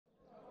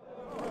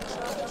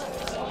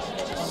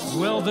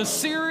Well, the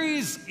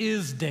series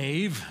is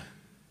Dave.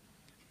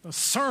 The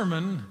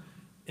sermon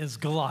is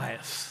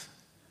Goliath.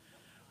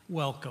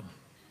 Welcome.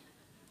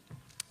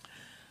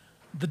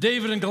 The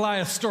David and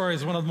Goliath story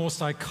is one of the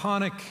most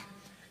iconic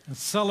and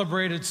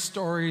celebrated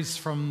stories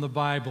from the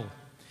Bible.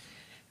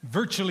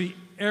 Virtually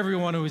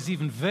everyone who is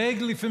even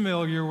vaguely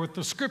familiar with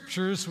the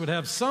scriptures would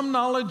have some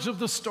knowledge of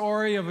the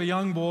story of a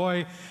young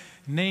boy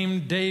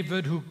named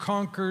David who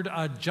conquered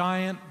a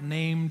giant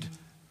named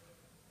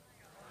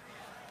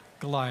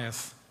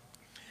Goliath.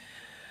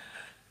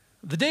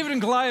 The David and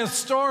Goliath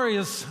story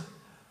is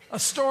a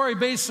story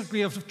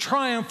basically of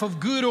triumph of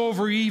good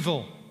over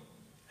evil.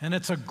 And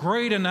it's a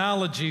great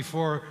analogy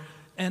for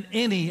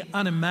any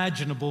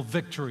unimaginable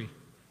victory.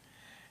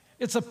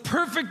 It's a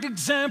perfect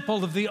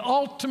example of the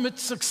ultimate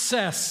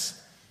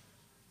success,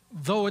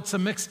 though it's a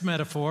mixed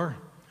metaphor,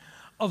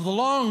 of the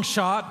long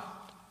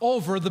shot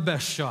over the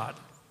best shot.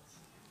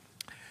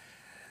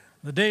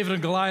 The David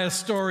and Goliath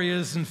story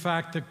is, in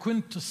fact, the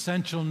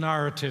quintessential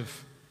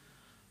narrative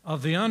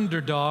of the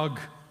underdog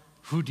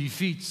who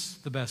defeats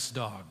the best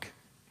dog.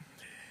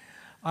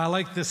 I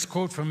like this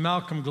quote from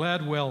Malcolm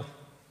Gladwell.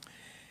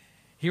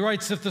 He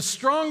writes, "If the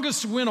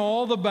strongest win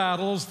all the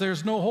battles,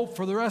 there's no hope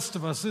for the rest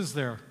of us, is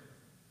there?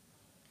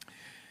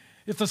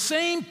 If the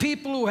same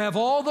people who have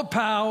all the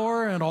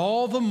power and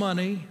all the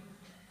money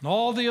and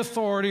all the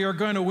authority are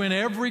going to win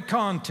every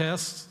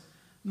contest,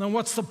 then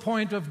what's the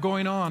point of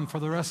going on for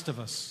the rest of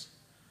us?"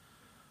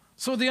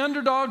 So the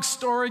underdog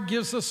story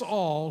gives us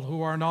all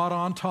who are not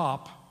on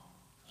top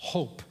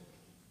hope.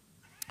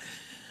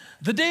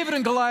 The David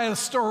and Goliath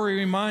story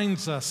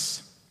reminds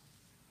us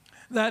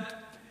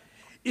that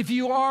if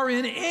you are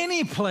in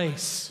any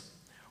place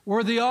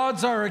where the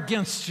odds are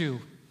against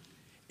you,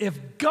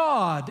 if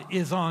God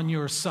is on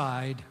your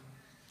side,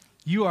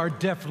 you are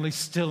definitely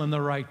still in the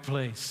right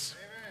place.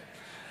 Amen.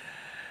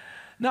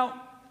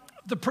 Now,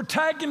 the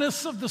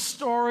protagonists of the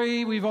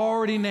story we've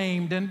already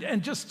named,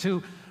 and just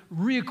to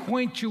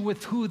reacquaint you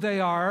with who they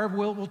are,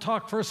 we'll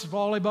talk first of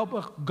all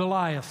about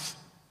Goliath.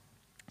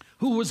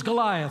 Who was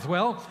Goliath?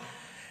 Well,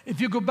 if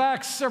you go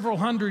back several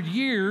hundred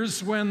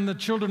years when the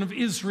children of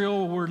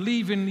Israel were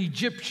leaving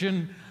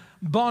Egyptian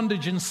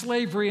bondage and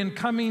slavery and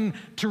coming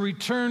to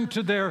return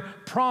to their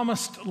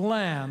promised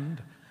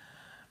land,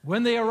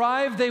 when they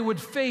arrived, they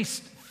would face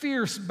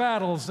fierce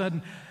battles,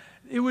 and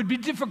it would be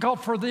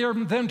difficult for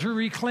them to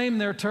reclaim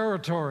their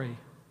territory.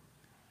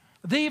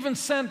 They even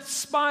sent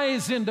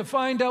spies in to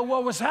find out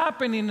what was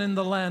happening in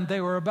the land they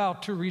were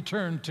about to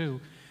return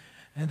to.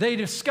 And they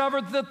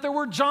discovered that there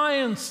were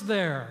giants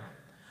there.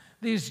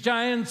 These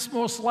giants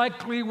most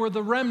likely were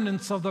the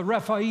remnants of the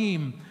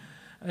Rephaim,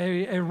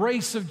 a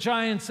race of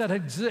giants that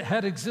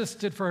had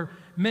existed for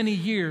many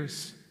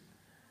years.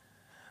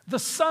 The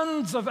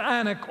sons of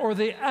Anak, or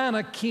the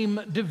Anakim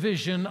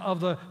division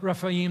of the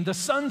Rephaim, the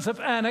sons of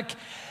Anak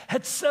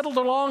had settled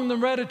along the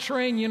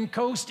Mediterranean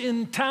coast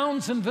in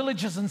towns and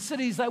villages and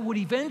cities that would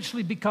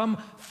eventually become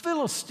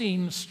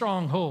Philistine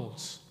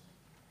strongholds.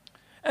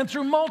 And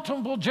through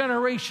multiple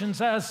generations,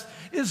 as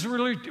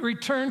Israel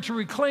returned to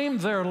reclaim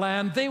their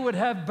land, they would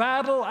have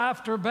battle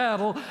after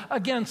battle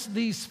against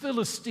these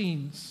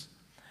Philistines.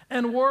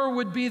 And war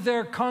would be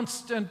their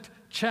constant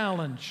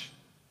challenge.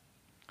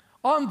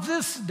 On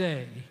this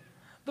day,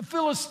 the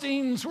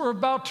Philistines were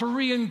about to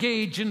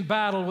re-engage in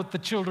battle with the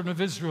children of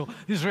Israel,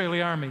 the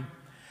Israeli army.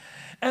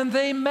 And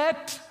they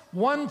met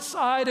one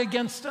side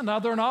against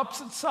another on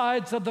opposite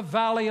sides of the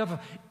valley of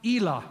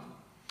Elah.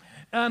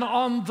 And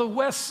on the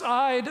west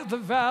side of the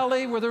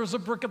valley, where there was a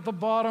brook at the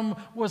bottom,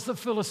 was the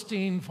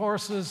Philistine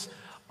forces.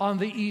 On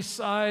the east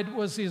side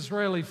was the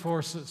Israeli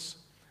forces.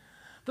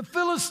 The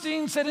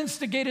Philistines had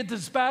instigated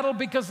this battle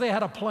because they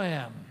had a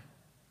plan.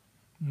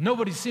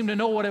 Nobody seemed to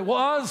know what it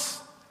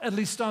was, at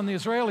least on the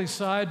Israeli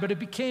side, but it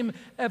became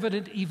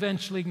evident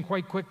eventually and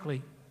quite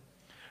quickly.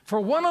 For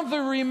one of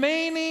the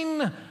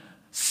remaining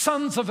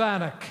sons of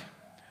Anak,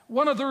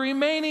 one of the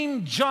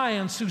remaining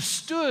giants who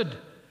stood,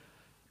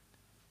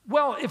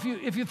 well, if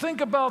you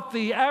think about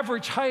the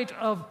average height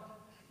of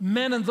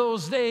men in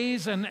those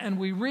days, and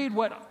we read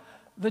what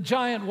the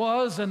giant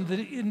was, and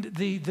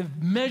the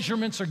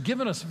measurements are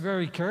given us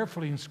very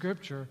carefully in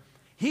Scripture,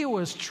 he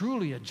was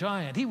truly a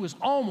giant. He was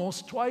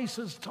almost twice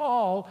as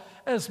tall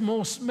as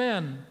most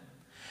men.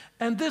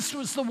 And this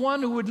was the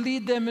one who would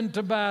lead them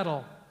into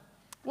battle.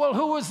 Well,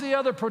 who was the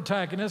other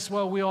protagonist?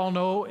 Well, we all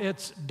know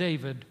it's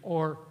David,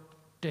 or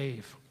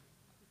Dave.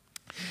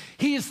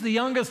 He's the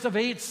youngest of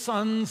 8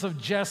 sons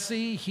of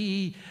Jesse.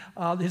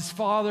 His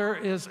father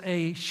is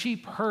a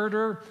sheep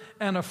herder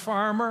and a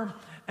farmer,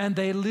 and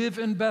they live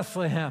in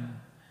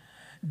Bethlehem.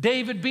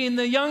 David, being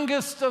the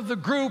youngest of the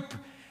group,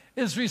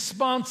 is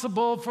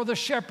responsible for the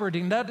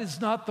shepherding. That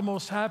is not the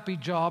most happy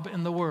job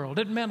in the world.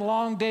 It meant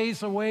long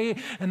days away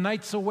and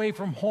nights away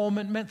from home.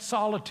 It meant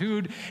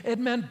solitude. It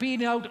meant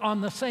being out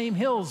on the same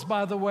hills,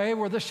 by the way,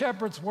 where the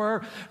shepherds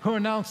were who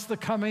announced the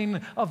coming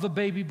of the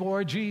baby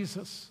boy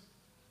Jesus.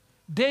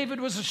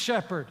 David was a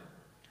shepherd,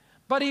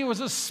 but he was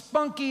a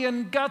spunky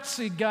and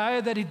gutsy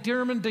guy that he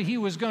determined that he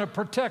was going to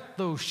protect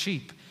those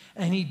sheep,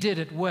 and he did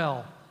it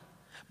well.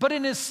 But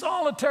in his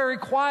solitary,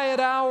 quiet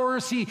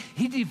hours, he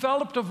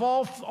developed of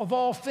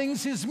all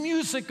things his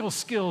musical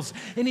skills,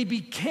 and he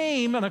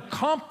became an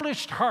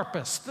accomplished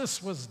harpist.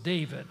 This was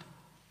David.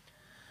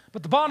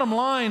 But the bottom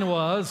line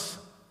was,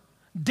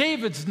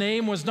 David's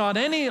name was not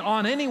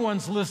on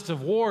anyone's list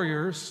of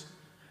warriors,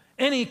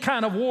 any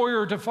kind of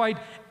warrior to fight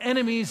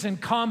enemies in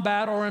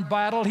combat or in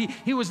battle.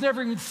 He was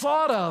never even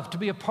thought of to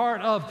be a part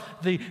of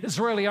the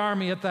Israeli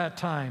army at that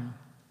time.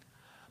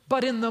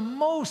 But in the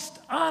most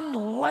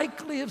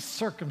unlikely of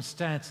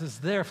circumstances,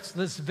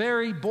 this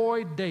very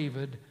boy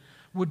David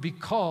would be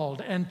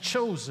called and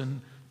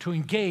chosen to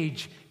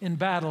engage in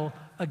battle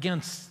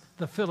against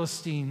the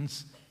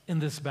Philistines in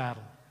this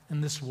battle,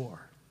 in this war.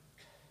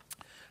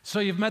 So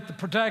you've met the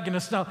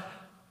protagonist. Now,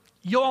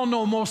 you all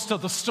know most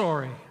of the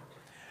story.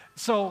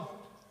 So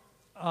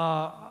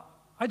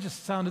I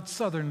just sounded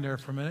southern there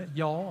for a minute.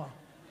 Y'all.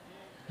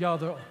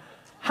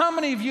 How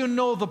many of you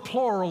know the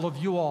plural of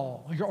you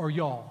all or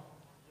y'all?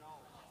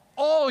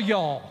 All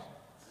y'all.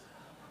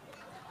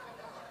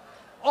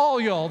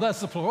 All y'all, that's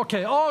the plural.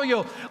 Okay, all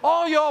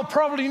y'all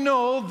probably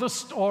know the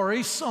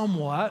story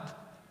somewhat.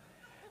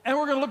 And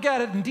we're going to look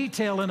at it in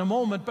detail in a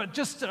moment, but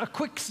just a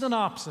quick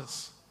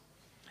synopsis.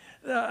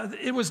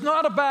 It was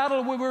not a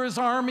battle where it was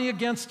army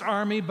against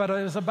army, but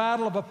it was a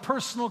battle of a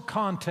personal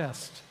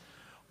contest.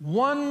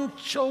 One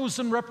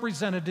chosen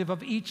representative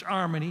of each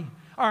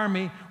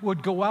army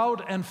would go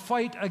out and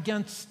fight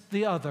against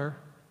the other,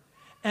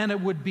 and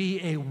it would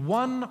be a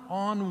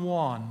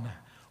one-on-one,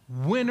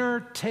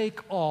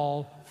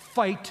 winner-take-all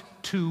fight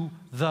to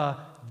the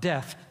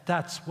death.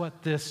 That's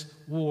what this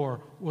war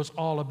was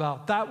all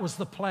about. That was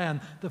the plan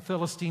the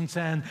Philistines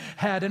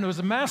had, and it was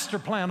a master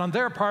plan on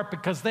their part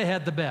because they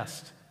had the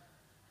best.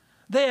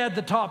 They had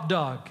the top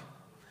dog.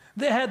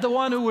 They had the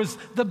one who was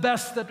the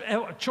best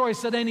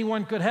choice that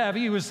anyone could have.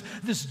 He was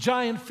this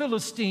giant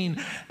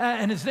Philistine,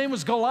 and his name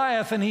was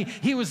Goliath, and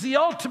he was the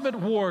ultimate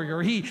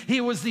warrior.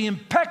 He was the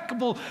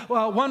impeccable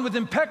one with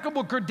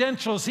impeccable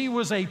credentials. He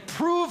was a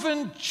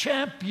proven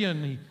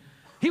champion.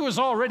 He was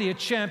already a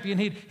champion.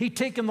 He'd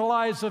taken the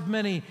lives of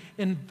many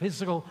in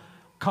physical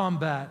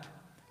combat.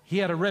 He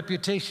had a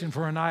reputation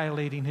for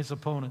annihilating his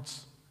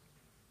opponents.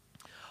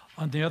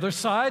 On the other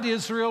side,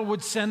 Israel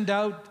would send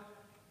out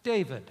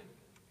David.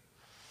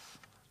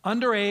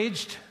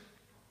 Underaged,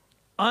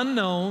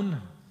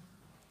 unknown,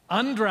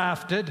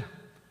 undrafted,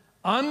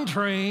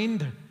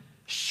 untrained,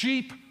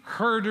 sheep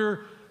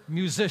herder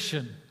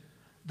musician.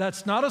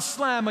 That's not a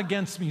slam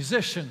against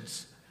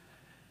musicians,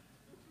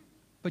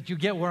 but you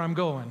get where I'm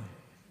going.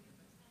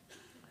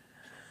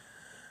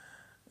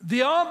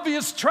 The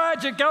obvious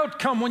tragic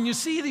outcome when you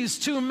see these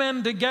two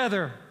men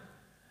together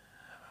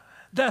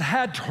that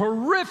had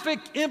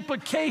horrific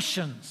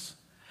implications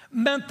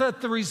meant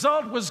that the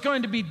result was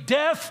going to be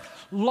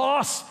death,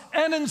 loss,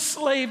 and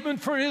enslavement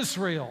for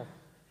Israel.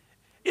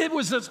 It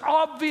was as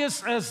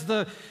obvious as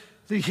the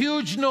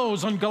huge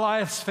nose on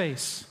Goliath's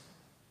face.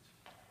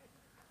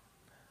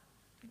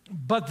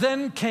 But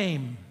then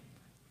came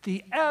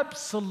the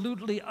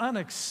absolutely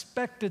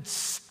unexpected,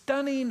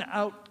 stunning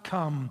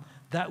outcome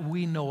that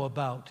we know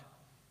about.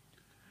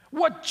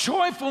 What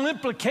joyful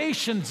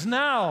implications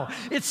now.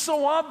 It's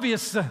so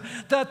obvious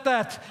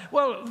that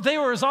they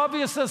were as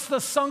obvious as the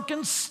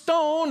sunken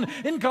stone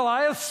in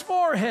Goliath's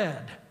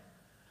forehead.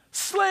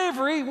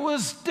 Slavery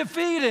was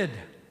defeated.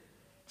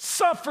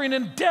 Suffering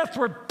and death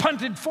were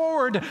punted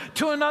forward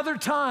to another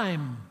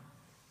time.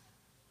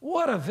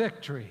 What a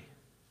victory.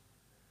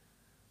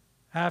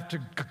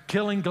 After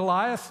killing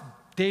Goliath,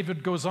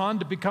 David goes on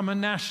to become a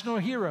national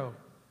hero.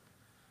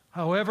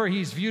 However,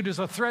 he's viewed as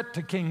a threat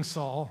to King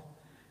Saul,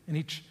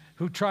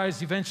 who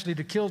tries eventually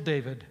to kill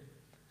David.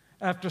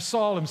 After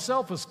Saul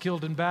himself was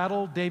killed in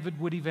battle, David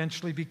would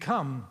eventually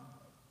become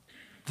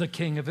the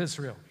king of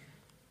Israel.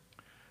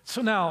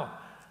 So now,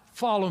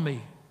 follow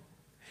me,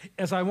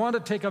 as I want to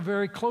take a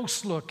very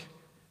close look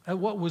at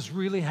what was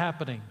really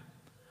happening,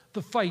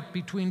 the fight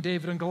between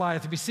David and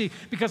Goliath. You see,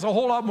 because a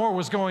whole lot more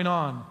was going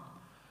on.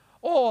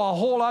 Oh, a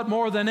whole lot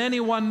more than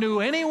anyone knew.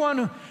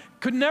 Anyone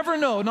could never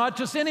know, not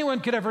just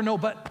anyone could ever know,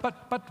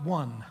 but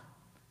one.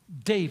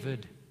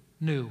 David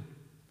knew.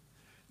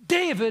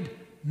 David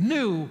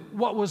knew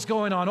what was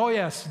going on. Oh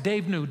yes,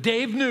 Dave knew.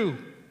 Dave knew.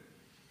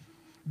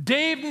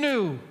 Dave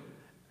knew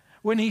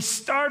when he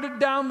started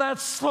down that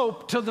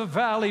slope to the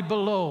valley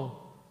below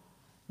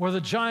where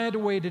the giant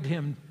awaited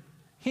him.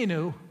 He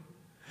knew.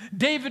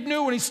 David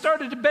knew when he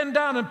started to bend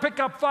down and pick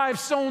up 5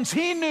 stones.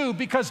 He knew,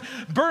 because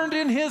burned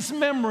in his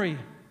memory.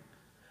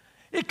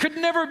 It could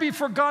never be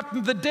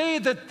forgotten, the day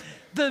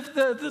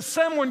that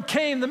someone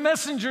came, the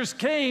messengers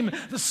came,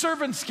 the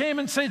servants came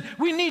and said,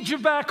 "We need you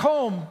back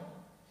home."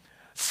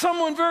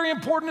 Someone very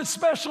important and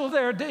special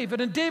there,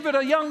 David. And David,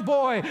 a young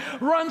boy,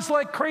 runs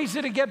like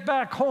crazy to get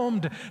back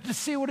home to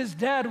see what his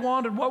dad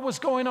wanted, what was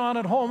going on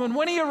at home. And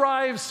when he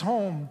arrives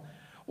home,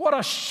 what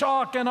a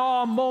shock and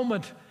awe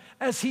moment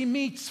as he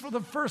meets for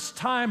the first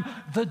time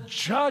the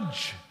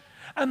judge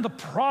and the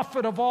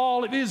prophet of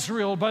all of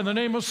Israel by the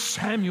name of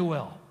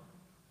Samuel.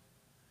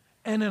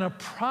 And in a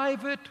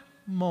private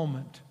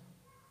moment,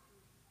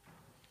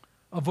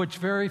 of which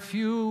very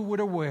few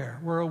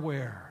were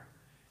aware.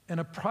 In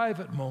a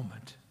private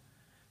moment,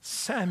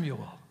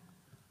 Samuel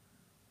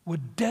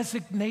would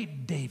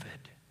designate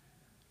David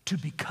to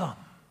become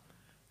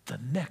the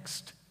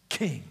next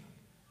king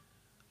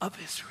of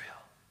Israel.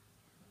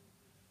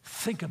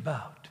 Think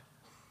about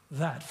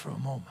that for a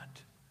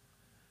moment.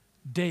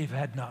 David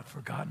had not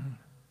forgotten.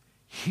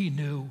 He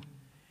knew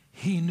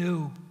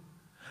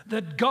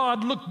that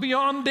God looked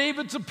beyond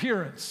David's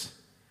appearance,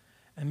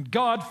 and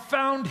God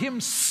found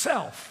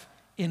himself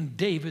in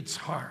David's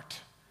heart.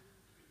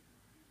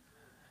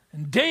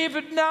 And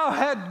David now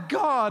had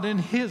God in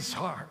his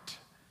heart,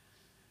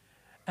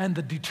 and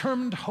the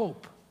determined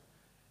hope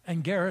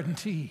and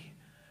guarantee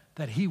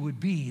that he would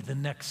be the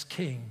next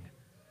king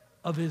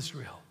of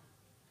Israel.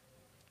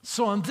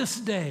 So on this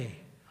day,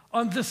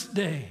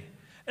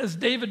 as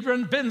David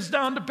bends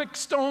down to pick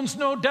stones,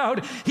 no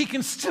doubt he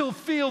can still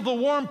feel the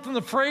warmth and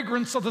the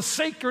fragrance of the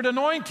sacred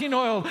anointing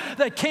oil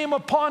that came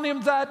upon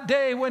him that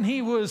day when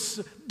he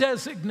was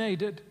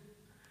designated.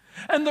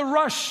 And the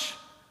rush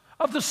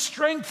of the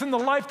strength and the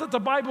life that the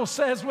Bible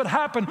says would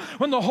happen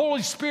when the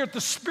Holy Spirit,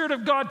 the Spirit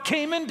of God,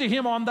 came into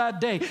him on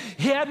that day.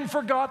 He hadn't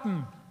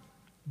forgotten.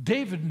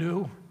 David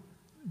knew.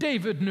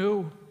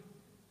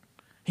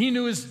 He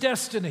knew his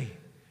destiny.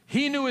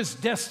 He knew his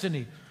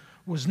destiny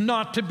was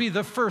not to be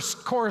the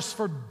first course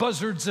for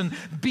buzzards and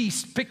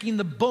beasts picking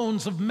the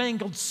bones of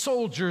mangled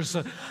soldiers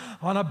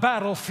on a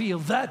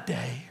battlefield that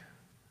day.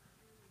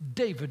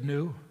 David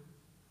knew.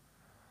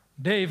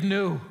 Dave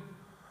knew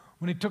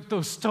when he took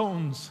those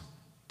stones,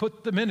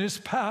 put them in his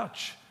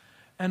pouch,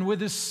 and with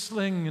his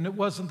sling, and it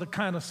wasn't the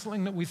kind of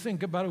sling that we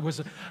think about. It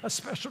was a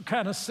special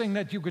kind of sling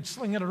that you could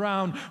sling it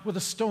around with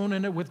a stone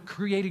in it, with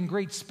creating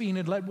great speed,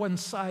 and let one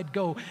side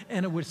go,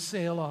 and it would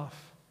sail off.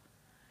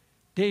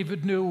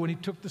 David knew when he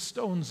took the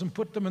stones and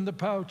put them in the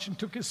pouch and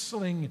took his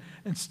sling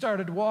and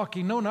started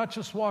walking. No, not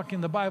just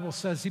walking. The Bible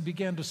says he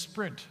began to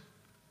sprint.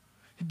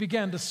 He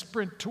began to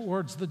sprint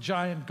towards the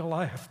giant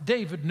Goliath.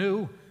 David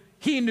knew.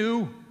 He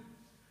knew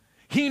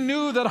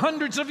that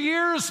hundreds of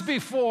years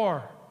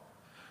before,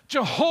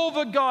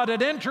 Jehovah God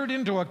had entered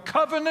into a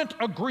covenant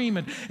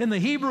agreement. In the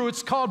Hebrew,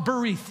 it's called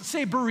berith.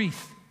 Say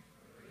berith.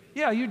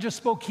 Yeah, you just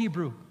spoke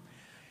Hebrew.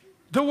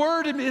 The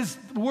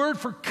word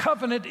for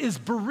covenant is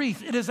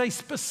berith. It is a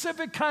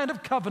specific kind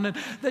of covenant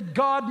that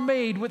God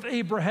made with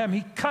Abraham.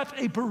 He cut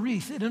a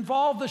berith. It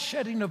involved the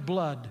shedding of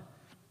blood.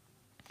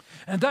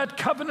 And that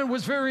covenant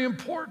was very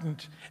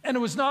important. And it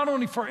was not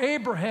only for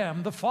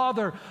Abraham, the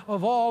father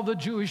of all the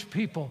Jewish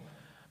people,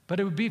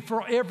 but it would be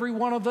for every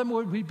one of them who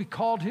would be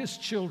called his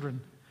children.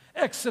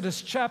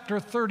 Exodus chapter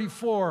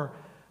 34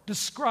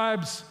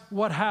 describes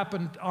what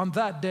happened on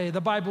that day.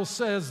 The Bible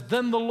says,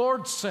 "Then the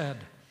Lord said,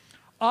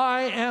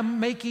 I am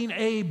making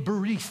a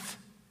berith.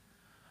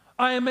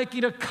 I am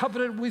making a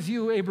covenant with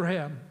you,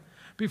 Abraham.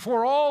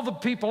 Before all the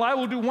people, I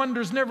will do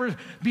wonders never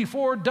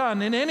before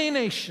done in any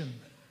nation.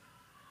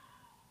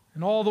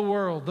 In all the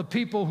world, the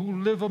people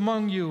who live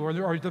among you,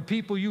 or the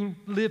people you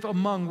live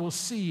among, will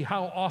see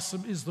how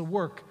awesome is the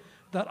work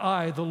that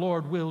I, the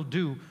Lord, will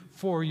do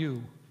for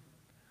you."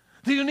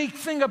 The unique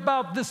thing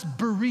about this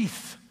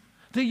berith,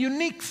 the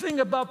unique thing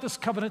about this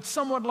covenant,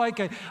 somewhat like,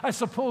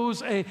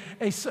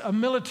 a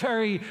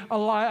military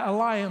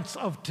alliance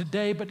of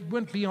today, but it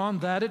went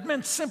beyond that. It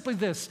meant simply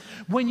this: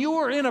 when you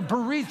were in a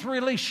berith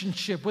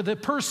relationship with a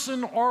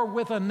person or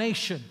with a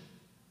nation,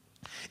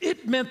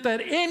 it meant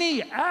that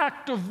any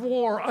act of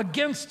war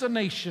against a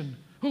nation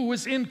who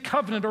was in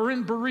covenant or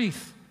in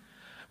berith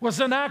was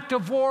an act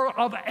of war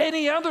of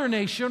any other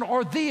nation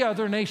or the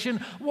other nation.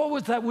 What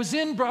was that? Was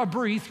in a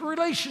berith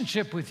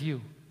relationship with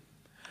you.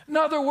 In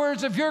other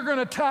words, if you're going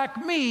to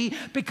attack me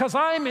because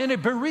I'm in a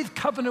berith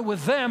covenant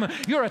with them,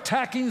 you're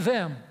attacking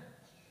them.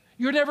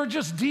 You're never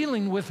just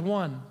dealing with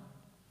one.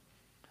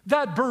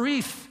 That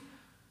berith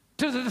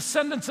to the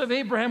descendants of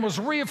Abraham was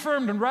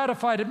reaffirmed and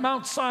ratified at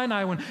Mount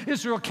Sinai when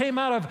Israel came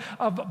out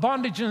of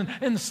bondage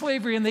and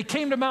slavery, and they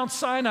came to Mount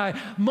Sinai.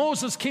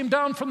 Moses came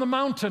down from the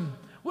mountain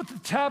with the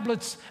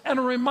tablets and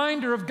a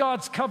reminder of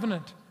God's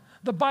covenant.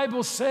 The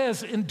Bible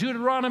says in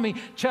Deuteronomy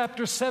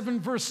chapter 7,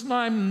 verse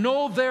 9,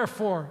 "Know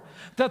therefore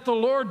that the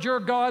Lord your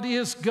God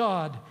is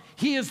God.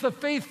 He is the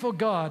faithful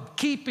God,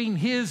 keeping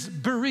his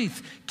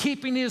berith,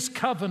 keeping his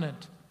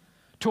covenant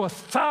to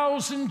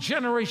 1,000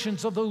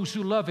 generations of those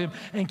who love him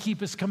and keep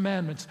his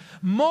commandments."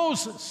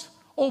 Moses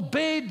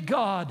obeyed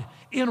God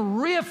in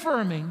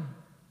reaffirming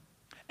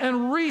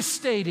and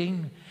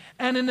restating,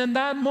 and in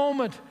that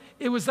moment,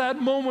 it was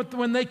that moment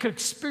when they could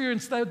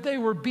experience that they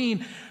were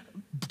being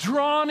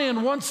drawn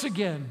in once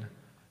again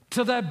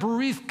to that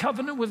berith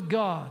covenant with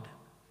God.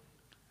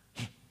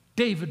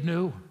 David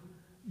knew.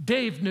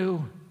 Dave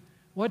knew.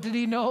 What did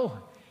he know?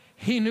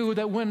 He knew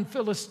that when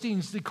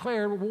Philistines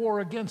declared war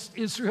against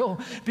Israel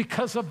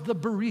because of the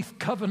berith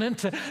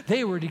covenant,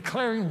 they were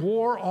declaring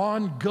war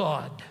on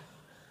God.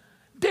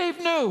 Dave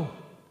knew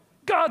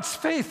God's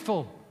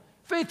faithful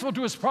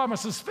to his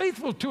promises,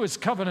 faithful to his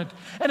covenant.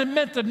 And it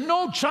meant that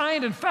no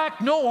giant, in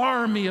fact, no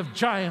army of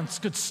giants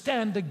could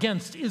stand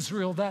against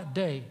Israel that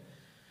day.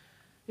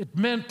 It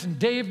meant, and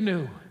Dave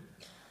knew,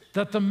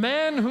 that the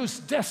man whose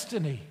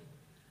destiny,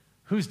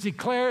 who's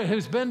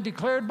been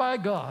declared by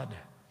God,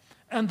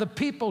 and the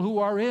people who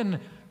are in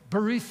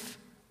Berith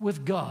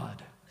with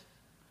God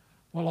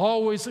will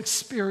always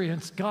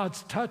experience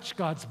God's touch,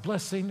 God's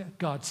blessing,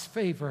 God's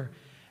favor,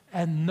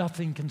 and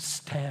nothing can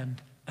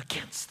stand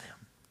against them.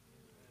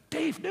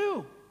 Dave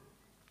knew.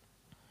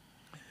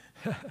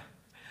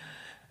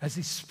 As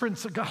he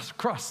sprints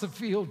across the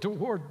field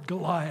toward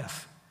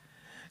Goliath,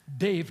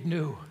 Dave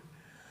knew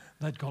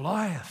that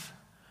Goliath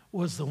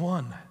was the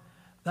one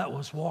that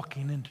was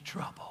walking into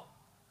trouble.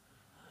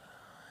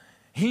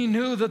 He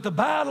knew that the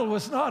battle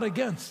was not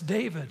against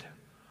David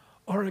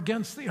or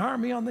against the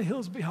army on the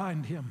hills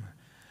behind him.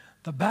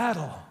 The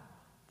battle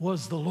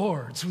was the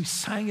Lord's. We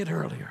sang it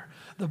earlier.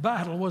 The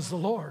battle was the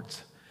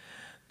Lord's.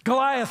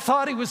 Goliath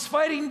thought he was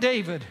fighting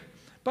David,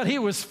 but he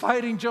was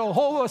fighting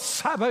Jehovah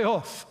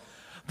Sabaoth,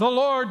 the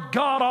Lord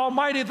God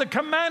Almighty, the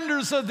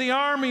commanders of the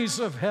armies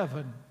of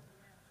heaven.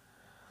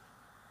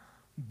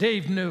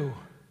 Dave knew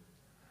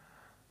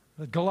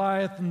that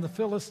Goliath and the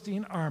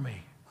Philistine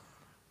army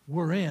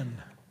were in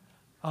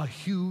a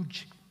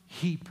huge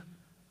heap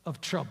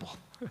of trouble.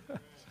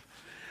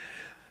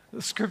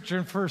 The scripture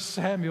in 1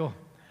 Samuel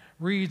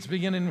reads,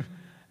 beginning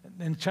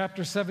in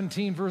chapter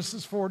 17,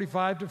 verses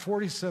 45 to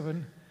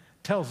 47,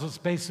 tells us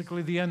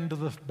basically the end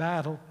of the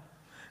battle.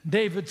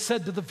 David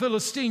said to the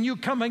Philistine, "You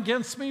come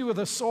against me with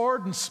a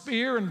sword and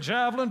spear and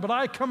javelin, but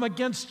I come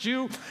against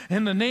you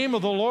in the name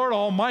of the Lord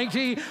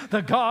Almighty,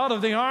 the God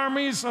of the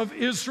armies of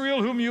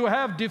Israel, whom you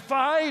have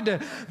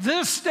defied.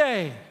 This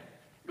day,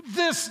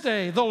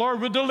 the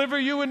Lord will deliver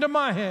you into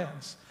my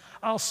hands.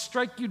 I'll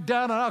strike you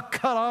down and I'll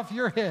cut off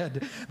your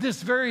head.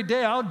 This very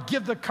day I'll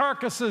give the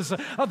carcasses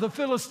of the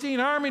Philistine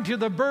army to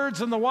the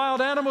birds and the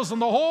wild animals,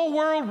 and the whole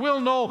world will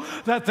know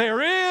that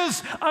there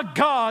is a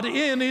God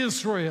in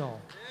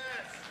Israel."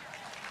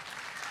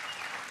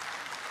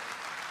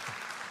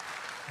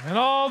 And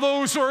all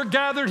those who are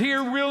gathered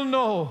here will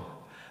know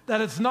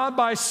that it's not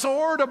by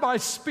sword or by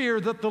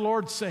spear that the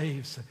Lord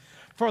saves.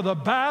 For the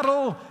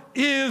battle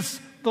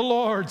is the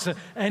Lord's,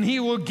 and He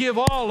will give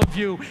all of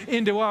you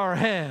into our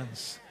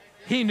hands.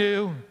 He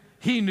knew.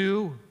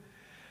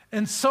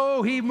 And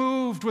so he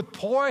moved with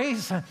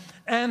poise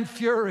and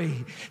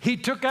fury. He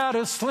took out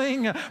his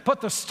sling,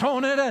 put the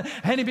stone in it,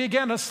 and he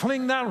began to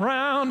sling that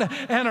round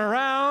and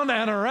around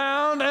and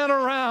around and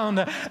around.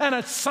 And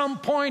at some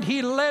point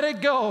he let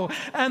it go,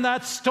 and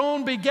that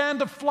stone began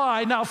to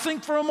fly. Now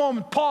think for a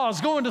moment,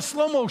 pause, go into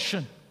slow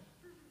motion.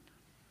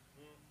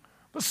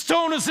 The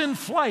stone is in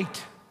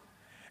flight.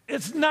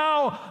 It's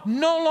now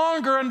no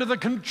longer under the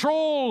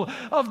control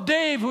of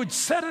Dave, who had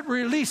set it,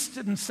 released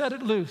it, and set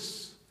it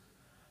loose.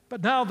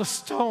 But now the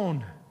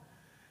stone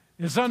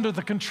is under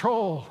the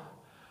control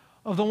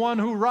of the one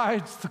who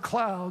rides the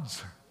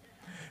clouds.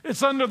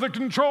 It's under the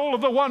control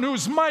of the one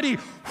whose mighty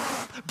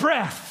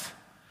breath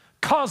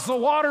caused the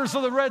waters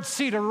of the Red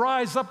Sea to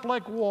rise up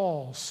like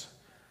walls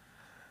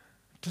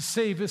to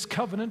save His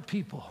covenant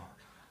people.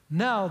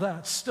 Now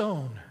that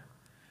stone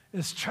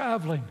is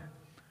traveling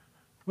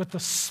with the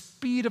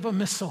speed of a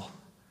missile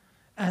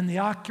and the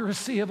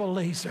accuracy of a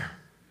laser.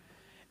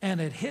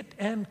 And it hit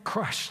and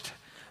crushed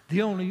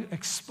the only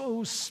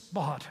exposed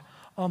spot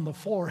on the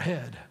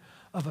forehead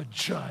of a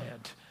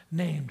giant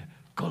named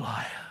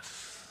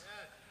Goliath.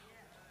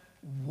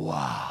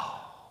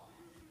 Wow.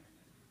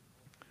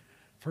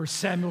 1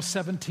 Samuel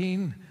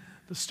 17,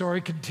 the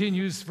story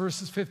continues,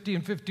 verses 50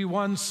 and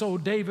 51. So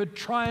David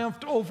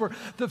triumphed over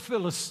the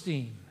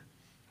Philistine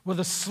with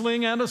a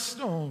sling and a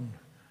stone.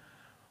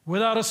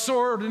 Without a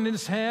sword in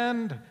his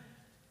hand,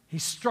 he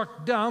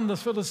struck down the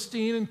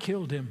Philistine and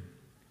killed him.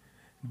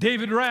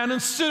 David ran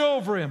and stood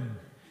over him.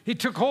 He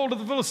took hold of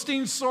the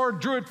Philistine's sword,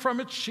 drew it from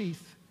its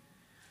sheath.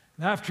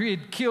 And after he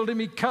had killed him,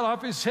 he cut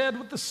off his head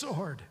with the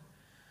sword.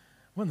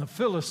 When the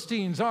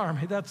Philistines'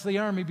 army, that's the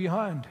army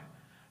behind,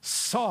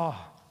 saw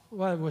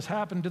what was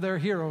happened to their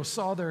hero,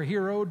 saw their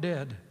hero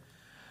dead,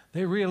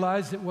 they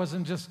realized it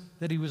wasn't just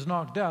that he was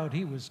knocked out,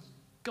 he was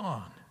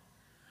gone.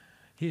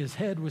 His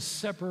head was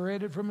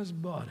separated from his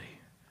body.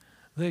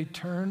 They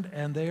turned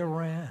and they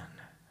ran.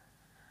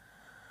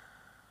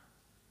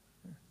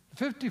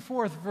 The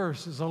 54th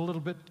verse is a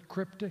little bit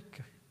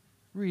cryptic.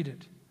 Read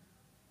it.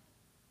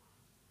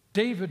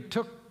 David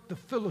took the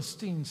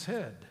Philistine's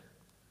head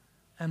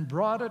and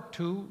brought it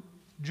to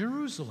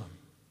Jerusalem.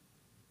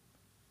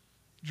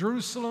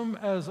 Jerusalem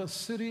as a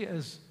city,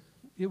 as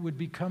it would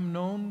become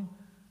known,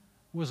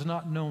 was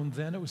not known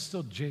then. It was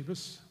still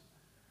Jebus.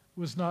 It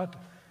was not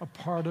a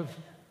part of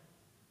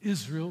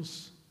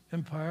Israel's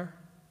empire.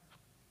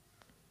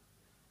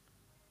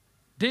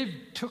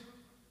 David took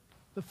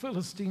the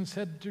Philistines'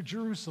 head to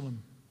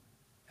Jerusalem,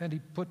 and he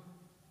put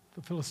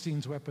the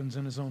Philistines' weapons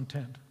in his own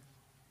tent.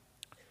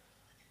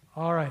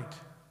 All right,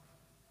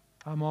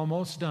 I'm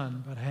almost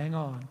done, but hang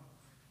on.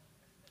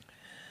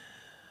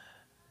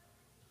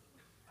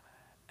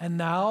 And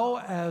now,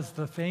 as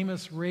the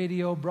famous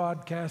radio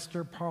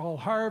broadcaster Paul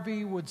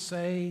Harvey would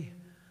say,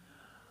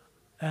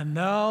 and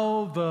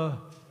now the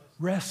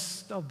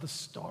rest of the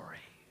story.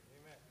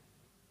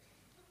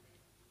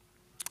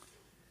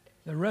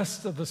 The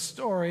rest of the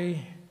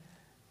story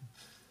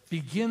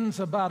begins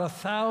about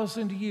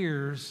 1,000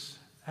 years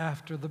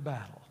after the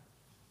battle.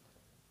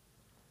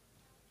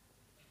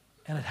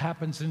 And it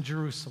happens in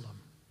Jerusalem.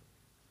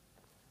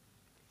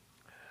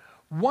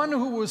 One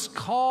who was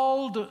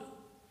called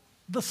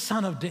the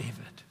Son of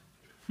David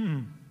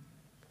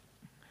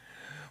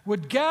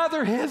would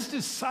gather his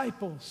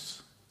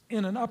disciples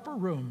in an upper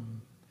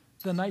room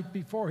the night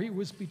before he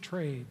was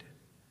betrayed.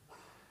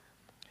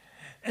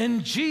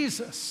 And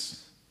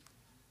Jesus,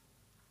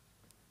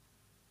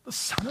 the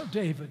Son of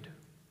David,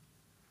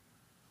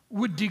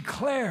 would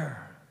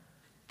declare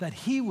that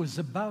he was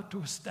about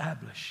to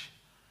establish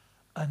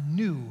a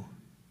new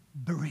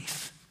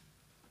Berith,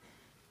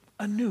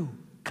 a new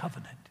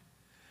covenant.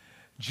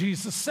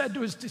 Jesus said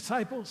to his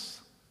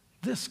disciples,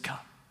 "This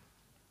cup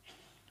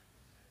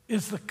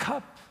is the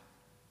cup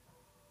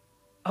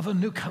of a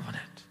new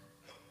covenant."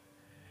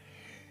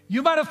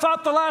 You might have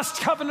thought the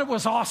last covenant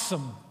was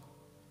awesome,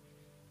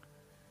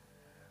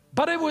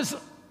 but it was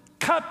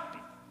cut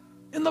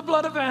in the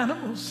blood of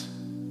animals,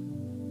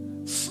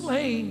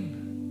 slain,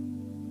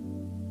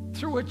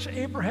 through which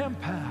Abraham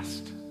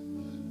passed.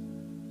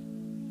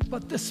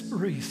 But this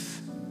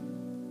Berith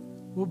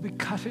will be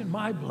cut in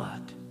my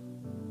blood.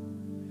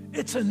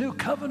 It's a new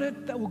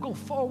covenant that will go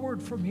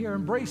forward from here,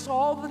 embrace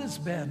all that has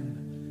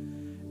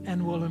been,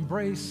 and will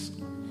embrace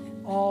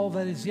all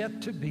that is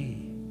yet to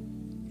be,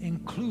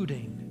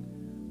 including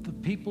the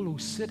people who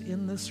sit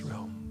in this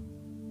room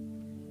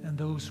and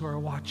those who are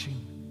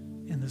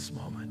watching in this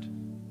moment.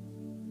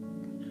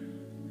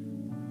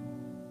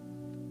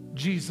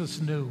 Jesus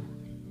knew,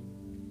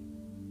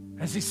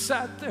 as he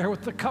sat there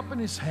with the cup in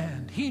his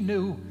hand, he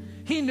knew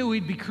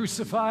he'd be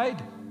crucified.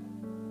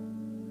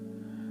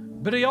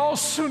 But he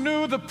also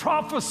knew the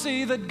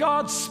prophecy that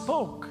God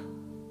spoke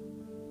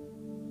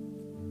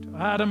to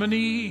Adam and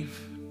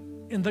Eve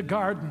in the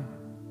garden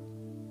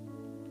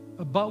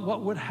about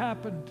what would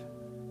happen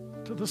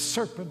to the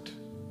serpent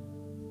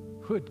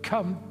who had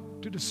come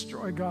to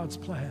destroy God's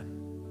plan.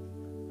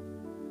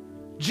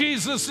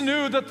 Jesus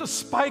knew that the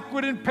spike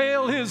would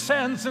impale his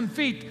hands and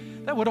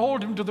feet that would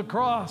hold him to the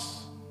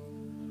cross.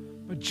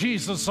 But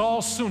Jesus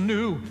also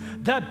knew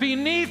that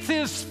beneath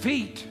his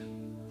feet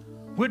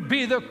would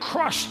be the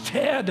crushed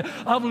head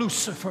of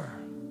Lucifer.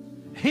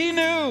 He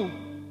knew,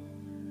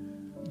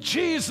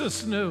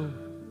 Jesus knew,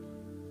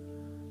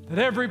 that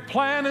every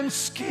plan and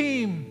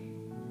scheme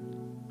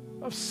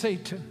of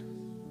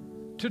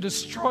Satan to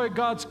destroy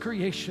God's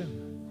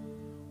creation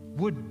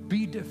would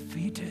be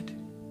defeated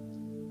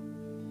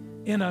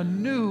in a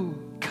new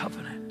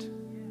covenant.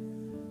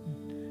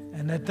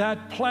 And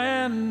that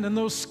plan and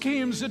those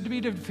schemes would be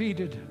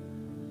defeated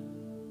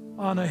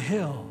on a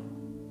hill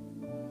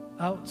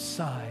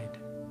outside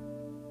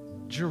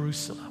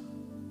Jerusalem.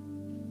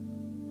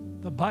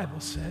 The Bible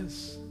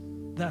says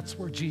that's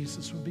where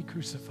Jesus would be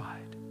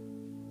crucified.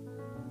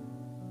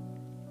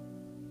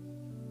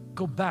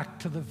 Go back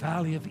to the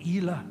valley of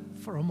Elah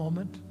for a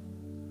moment,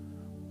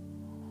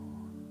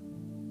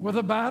 where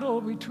the battle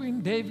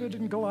between David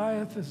and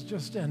Goliath has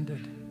just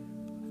ended,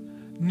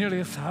 nearly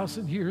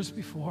 1,000 years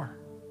before.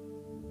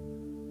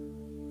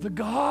 The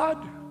God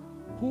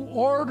who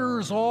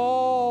orders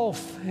all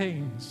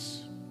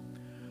things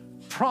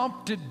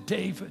prompted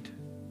David,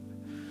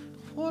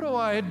 "What do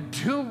I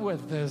do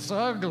with this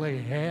ugly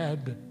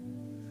head?"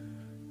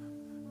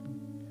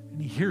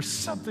 And he hears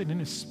something in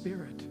his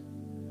spirit.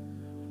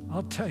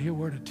 "I'll tell you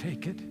where to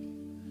take it.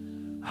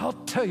 I'll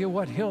tell you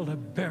what hill to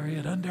bury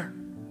it under."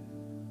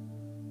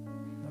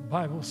 The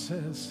Bible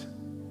says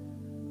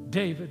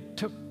David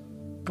took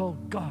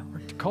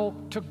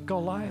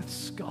Goliath's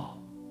skull.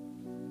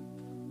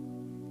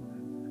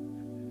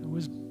 It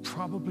was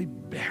probably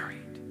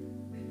buried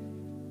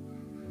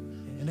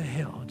in a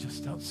hill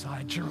just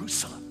outside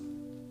Jerusalem.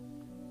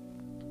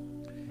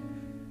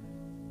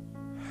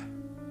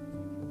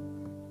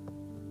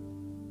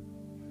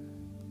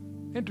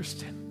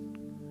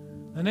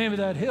 Interesting. The name of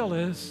that hill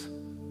is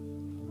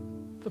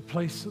the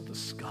place of the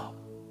skull.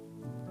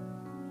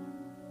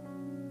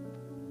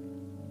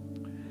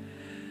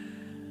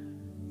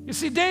 You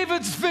see,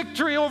 David's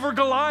victory over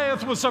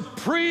Goliath was a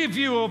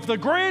preview of the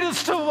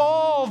greatest of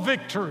all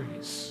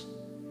victories,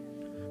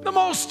 the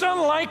most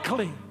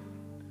unlikely,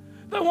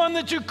 the one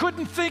that you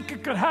couldn't think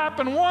it could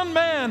happen. One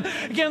man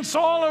against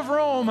all of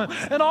Rome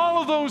and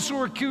all of those who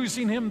were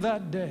accusing him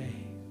that day.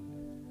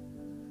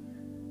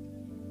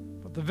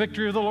 But the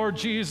victory of the Lord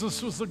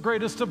Jesus was the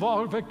greatest of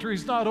all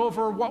victories, not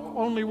over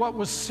only what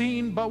was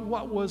seen, but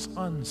what was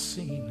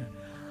unseen.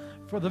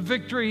 For the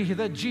victory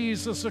that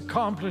Jesus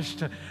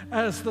accomplished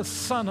as the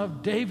Son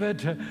of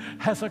David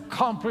has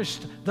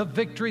accomplished the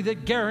victory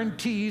that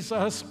guarantees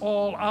us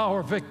all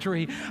our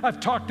victory.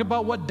 I've talked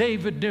about what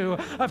David knew.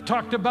 I've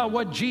talked about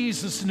what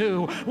Jesus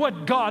knew,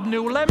 what God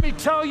knew. Let me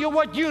tell you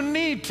what you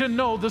need to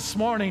know this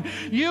morning.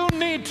 You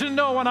need to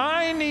know, and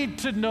I need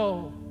to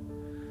know,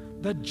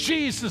 that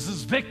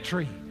Jesus'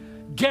 victory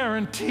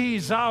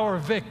guarantees our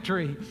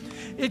victory.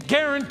 It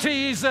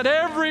guarantees that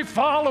every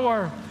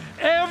follower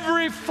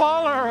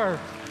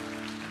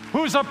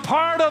who's a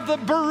part of the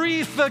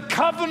bereath, the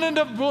covenant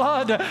of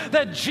blood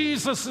that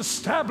Jesus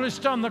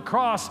established on the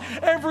cross.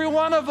 Every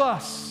one of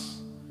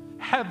us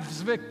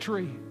has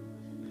victory.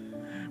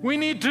 We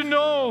need to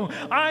know,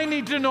 I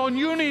need to know, and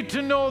you need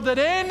to know that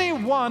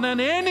anyone and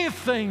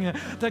anything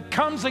that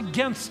comes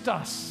against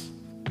us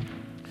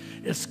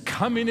is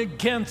coming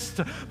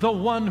against the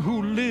one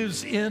who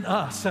lives in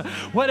us.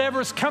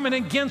 Whatever's coming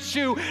against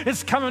you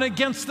is coming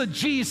against the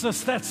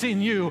Jesus that's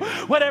in you.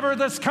 Whatever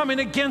that's coming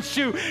against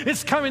you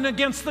is coming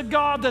against the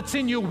God that's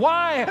in you.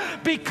 Why?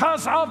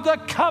 Because of the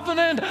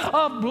covenant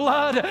of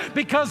blood,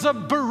 because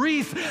of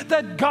bereath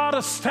that God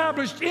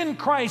established in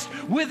Christ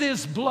with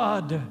his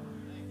blood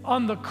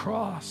on the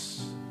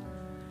cross.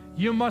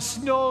 You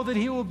must know that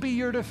he will be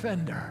your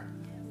defender.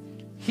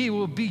 He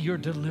will be your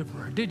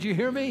deliverer. Did you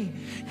hear me?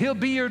 He'll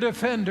be your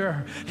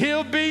defender.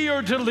 He'll be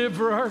your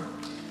deliverer.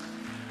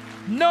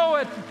 Know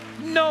it.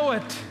 Know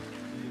it.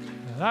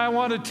 And I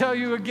want to tell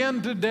you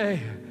again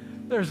today,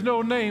 there's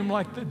no name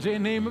like the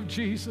name of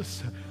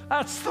Jesus.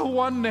 That's the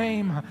one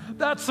name.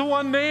 That's the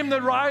one name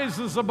that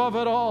rises above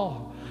it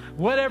all.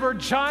 Whatever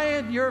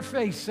giant you're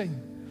facing,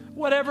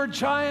 whatever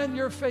giant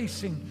you're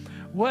facing,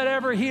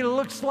 whatever he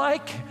looks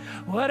like,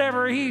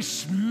 whatever he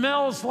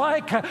smells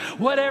like,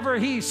 whatever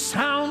he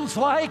sounds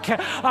like,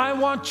 I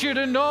want you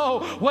to know,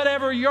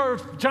 whatever your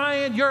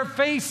giant you're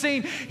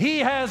facing, he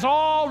has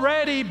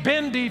already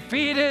been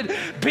defeated.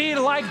 Be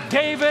like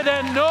David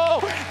and know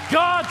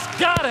God's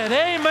got it.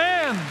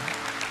 Amen.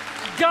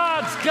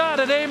 God's got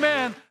it.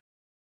 Amen.